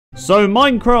So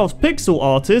Minecraft's pixel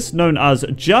artist known as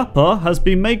Japper has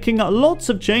been making lots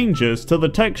of changes to the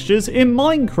textures in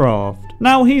Minecraft.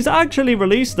 Now he's actually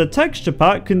released a texture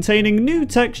pack containing new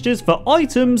textures for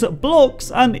items,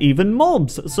 blocks and even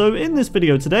mobs. So in this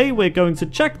video today we're going to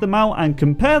check them out and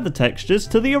compare the textures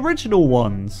to the original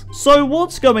ones. So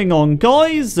what's going on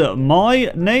guys?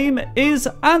 My name is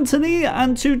Anthony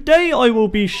and today I will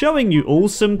be showing you all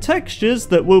some textures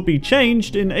that will be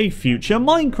changed in a future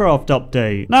Minecraft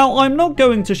update. Now I'm not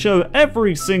going to show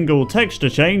every single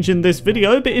texture change in this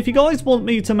video, but if you guys want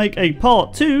me to make a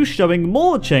part 2 showing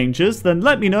more changes, then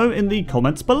let me know in the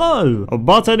comments below.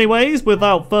 But anyways,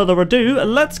 without further ado,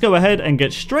 let's go ahead and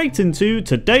get straight into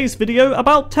today's video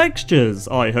about textures.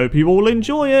 I hope you all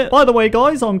enjoy it. By the way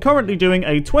guys, I'm currently doing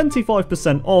a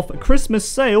 25% off Christmas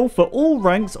sale for all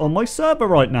ranks on my server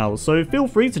right now, so feel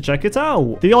free to check it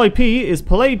out. The IP is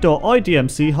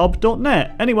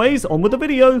play.idmchub.net. Anyways, on with the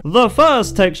video. The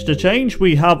first texture change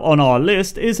we have on our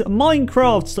list is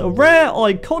Minecraft's rare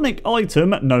iconic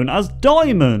item known as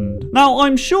Diamond. Now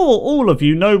I'm sure all of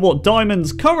you know what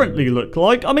diamonds currently look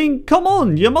like. I mean, come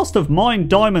on, you must have mined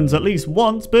diamonds at least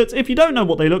once, but if you don't know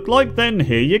what they look like, then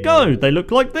here you go. They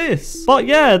look like this. But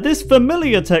yeah, this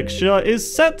familiar texture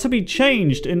is set to be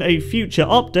changed in a future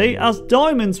update, as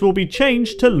diamonds will be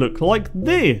changed to look like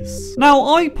this.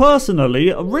 Now, I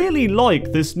personally really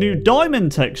like this new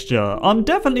diamond texture. I'm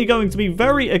definitely going to be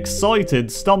very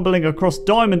excited stumbling across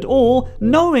diamond ore,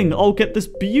 knowing I'll get this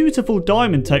beautiful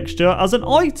diamond texture as an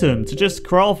item to just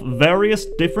craft various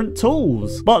different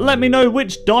tools. But let me know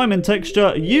which diamond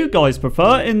texture you guys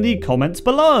prefer in the comments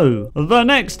below. The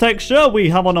next texture we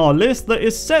have on our list that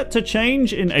is set to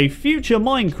change in a future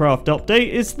Minecraft update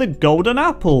is the golden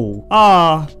apple.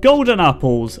 Golden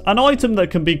apples, an item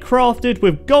that can be crafted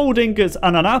with gold ingots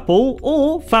and an apple,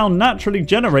 or found naturally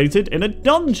generated in a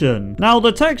dungeon. Now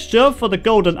the texture for the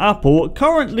golden apple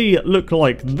currently look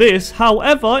like this.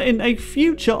 However, in a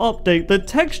future update, the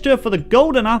texture for the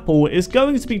golden apple is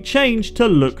going to be changed to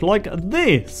look like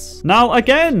this. Now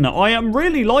again, I am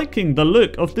really liking the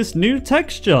look of this new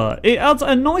texture. It adds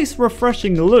a nice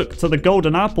refreshing look to the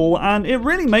golden apple, and it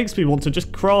really makes me want to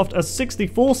just craft a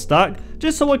 64 stack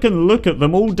just so I can look at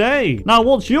them all day. Now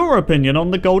what's your opinion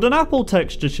on the golden apple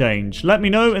texture change? Let me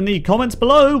know in the comments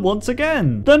below once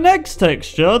again. The next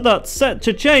texture that's set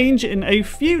to change in a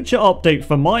future update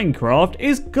for Minecraft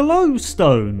is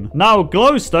glowstone. Now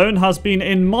glowstone has been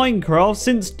in Minecraft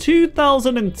since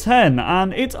 2010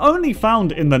 and it's only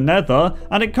found in the nether,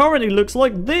 and it currently looks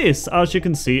like this as you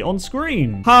can see on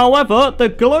screen. However, the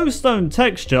glowstone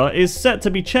texture is set to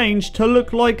be changed to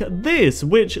look like this,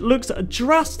 which looks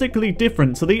drastically different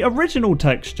to the original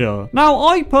texture. Now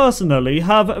I personally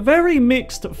have very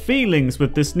mixed feelings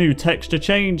with this new texture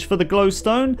change for the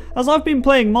glowstone, as I've been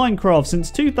playing Minecraft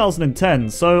since 2010,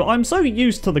 so I'm so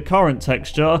used to the current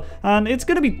texture and it's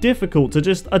going to be difficult to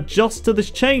just adjust to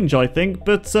this change, I think,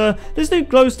 but this new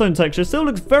glowstone texture still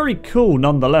looks very cool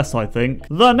nonetheless, I think.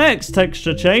 The next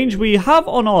texture change we have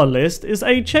on our list is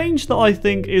a change that I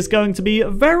think is going to be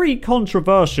very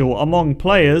controversial among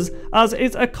players, as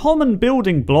it's a common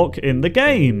building block in the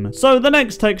game. So the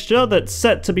next texture that's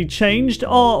set to be changed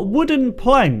are wooden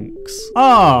planks.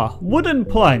 Wooden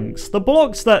planks, the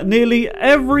blocks that nearly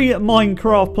every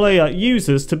Minecraft player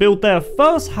uses to build their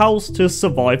first house to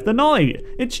survive the night.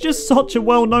 It's just such a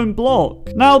well-known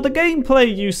block. Now the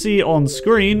gameplay you see on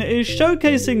screen is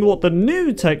showcasing what the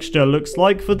new texture looks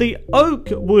like for the oak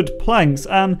wood planks,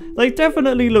 and they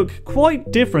definitely look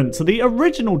quite different to the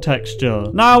original texture.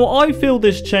 Now I feel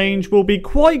this change will be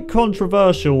quite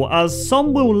controversial, as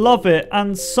some will love it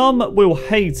and some will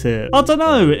hate it. I don't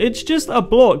know, it's just a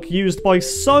block used by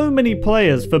so many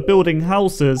players for building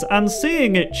houses, and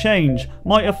seeing it change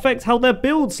might affect how their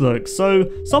builds look, so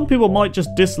some people might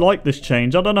just dislike this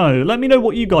change. I don't know, let me know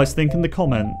what you guys think in the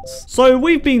comments. So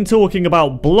we've been talking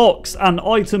about blocks and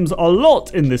items a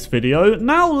lot in this video,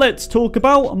 now let's talk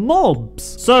about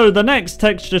mobs. So the next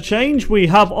texture change we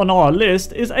have on our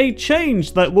list is a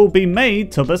change that will be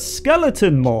made to the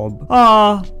skeleton mob.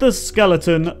 The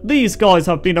skeleton. These guys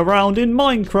have been around in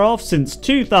Minecraft since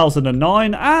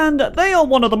 2009 and they are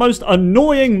one of the most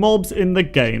annoying mobs in the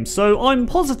game, so I'm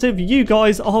positive you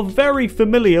guys are very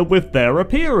familiar with their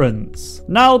appearance.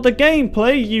 Now the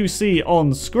gameplay you see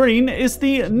on screen is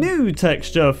the new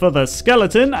texture for the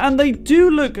skeleton, and they do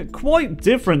look quite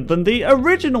different than the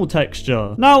original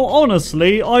texture. Now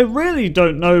honestly, I really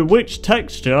don't know which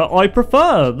texture I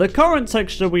prefer. The current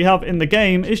texture we have in the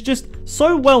game is just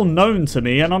so well known to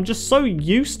me and I'm just so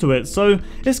used to it, so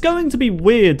it's going to be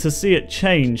weird to see it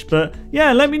change. But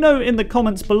yeah, let me know in the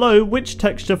comments below which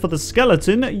texture for the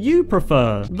skeleton you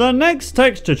prefer. The next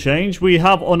texture change we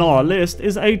have on our list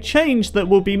is a change that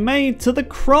will be made to the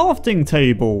crafting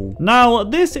table. Now,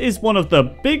 this is one of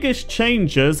the biggest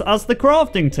changes, as the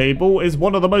crafting table is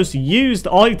one of the most used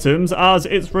items, as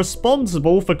it's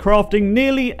responsible for crafting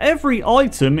nearly every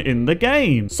item in the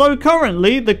game. So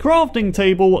currently the crafting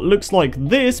table looks like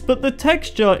this, but the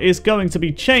texture is going to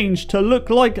be changed to look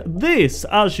like this,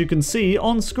 as you can see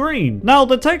on screen. Now,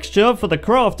 the texture for the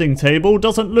crafting table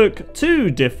doesn't look too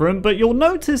different, but you'll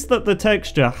notice that the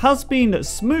texture has been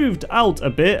smoothed out a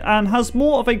bit and has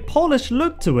more of a polished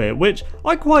look to it, which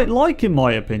I quite like in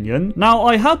my opinion. Now,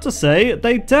 I have to say,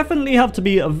 they definitely have to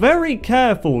be very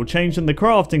careful changing the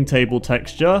crafting table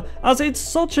texture, as it's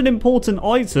such an important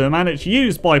item and it's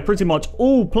used by pretty much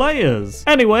all players.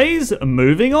 Anyways,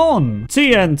 moving on.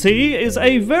 TNT is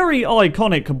a very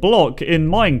iconic block in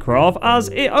Minecraft, as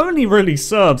it only really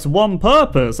serves one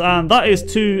purpose, and that is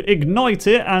to ignite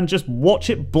it and just watch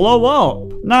it blow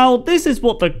up. Now, this is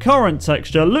what the current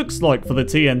texture looks like for the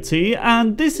TNT,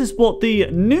 and this is what the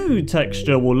new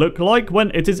texture will look like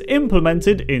when it is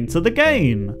implemented into the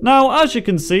game. Now, as you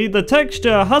can see, the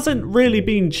texture hasn't really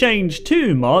been changed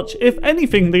too much. If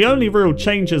anything, the only real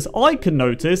changes I can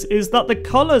notice is that the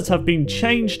colors have been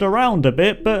changed around a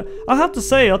bit, but I have to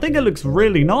say, I think it looks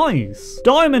really nice.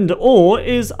 Diamond ore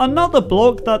is another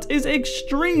block that is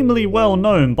extremely well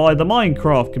known by the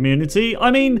Minecraft community.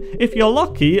 I mean, if you're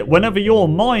lucky, whenever you're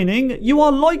mining, you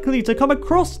are likely to come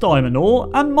across diamond ore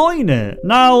and mine it.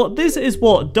 Now, this is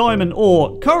what diamond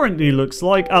ore currently looks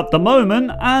like at the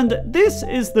moment, and this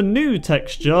is the new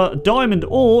texture diamond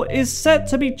ore is set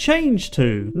to be changed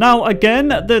to. Now, again,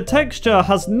 the texture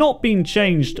has not been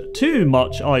changed too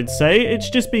much, I'd say. It's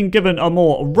just been given a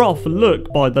more rough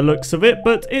look by the looks of it,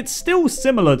 but it's still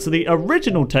similar to the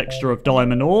original texture of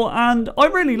diamond ore, and I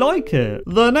really like it.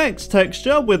 The next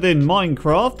texture within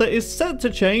Minecraft that is set to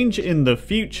change in the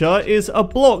future is a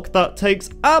block that takes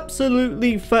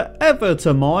absolutely forever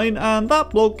to mine, and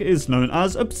that block is known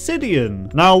as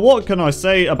obsidian. Now, what can I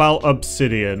say about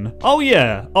obsidian? Oh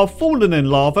yeah, I've fallen in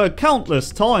lava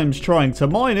countless times trying to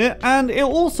mine it, and it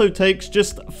also takes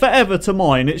just forever to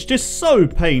mine. It's just so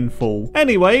painful.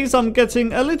 Anyways, I'm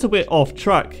getting a little bit off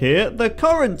track here. The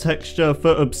current texture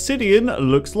for obsidian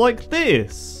looks like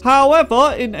this.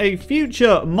 However, in a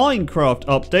future Minecraft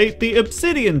update, the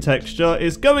obsidian texture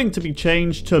is going to be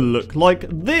changed to look like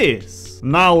this.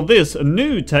 Now, this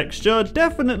new texture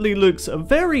definitely looks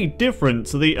very different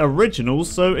to the original,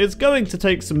 so it's going to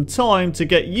take some time to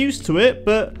get used to it,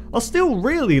 but I still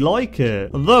really like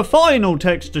it. The final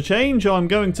texture change I'm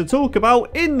going to talk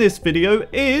about in this video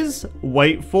is,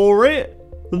 wait for it,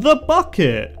 the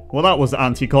bucket. Well, that was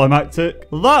anticlimactic.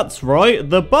 That's right,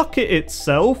 the bucket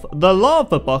itself, the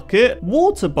lava bucket,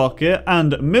 water bucket,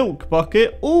 and milk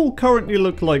bucket all currently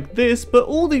look like this, but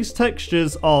all these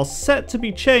textures are set to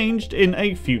be changed in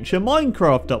a future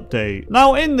Minecraft update.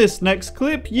 Now, in this next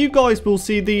clip, you guys will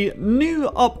see the new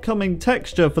upcoming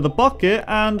texture for the bucket,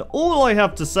 and all I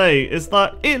have to say is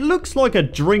that it looks like a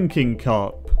drinking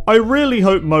cup. I really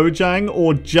hope Mojang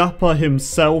or Jappa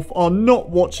himself are not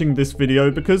watching this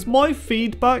video, because my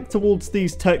feedback towards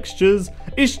these textures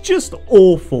is just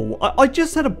awful. I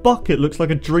just said a bucket looks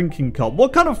like a drinking cup.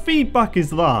 What kind of feedback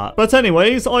is that? But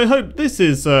anyways, I hope this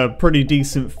is pretty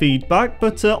decent feedback,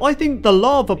 but I think the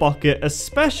lava bucket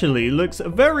especially looks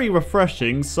very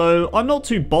refreshing, so I'm not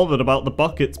too bothered about the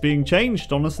buckets being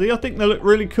changed, honestly. I think they look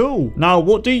really cool. Now,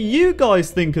 what do you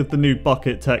guys think of the new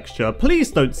bucket texture?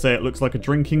 Please don't say it looks like a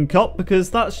drinking cup,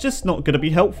 because that's just not going to be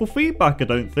helpful feedback, I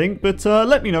don't think, but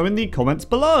let me know in the comments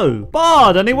below.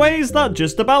 But anyways, that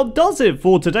just about does it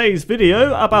for today's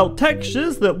video about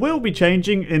textures that will be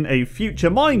changing in a future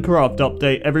Minecraft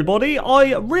update, everybody.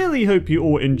 I really hope you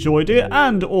all enjoyed it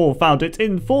and or found it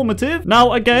informative.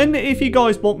 Now, again, if you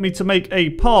guys want me to make a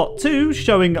part 2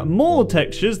 showing more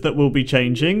textures that will be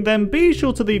changing, then be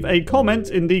sure to leave a comment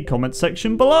in the comment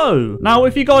section below. Now,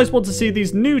 if you guys want to see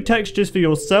these new textures for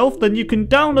yourself, then you can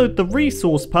download the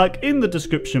resource pack in the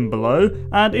description below,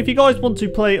 and if you guys want to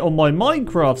play on my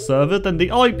Minecraft server, then the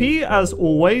IP, as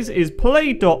always, is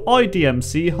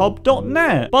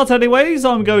play.idmchub.net. But anyways,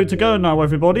 I'm going to go now,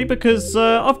 everybody, because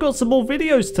I've got some more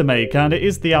videos to make, and it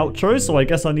is the outro, so I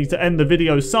guess I need to end the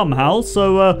video somehow.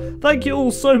 So thank you all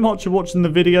so much for watching the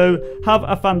video. Have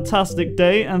a fantastic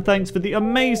day, and thanks for the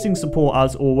amazing support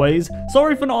as always.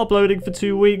 Sorry for not uploading for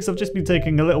 2 weeks. I've just been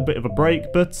taking a little bit of a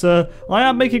break, but I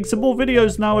am making some more videos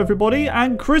videos now, everybody,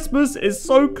 and Christmas is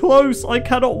so close. I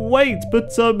cannot wait.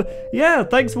 But, yeah,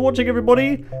 thanks for watching,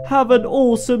 everybody. Have an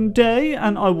awesome day,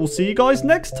 and I will see you guys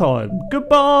next time.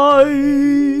 Goodbye.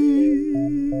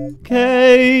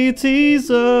 Katie's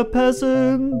a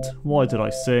peasant. Why did I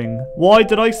sing? Why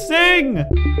did I sing?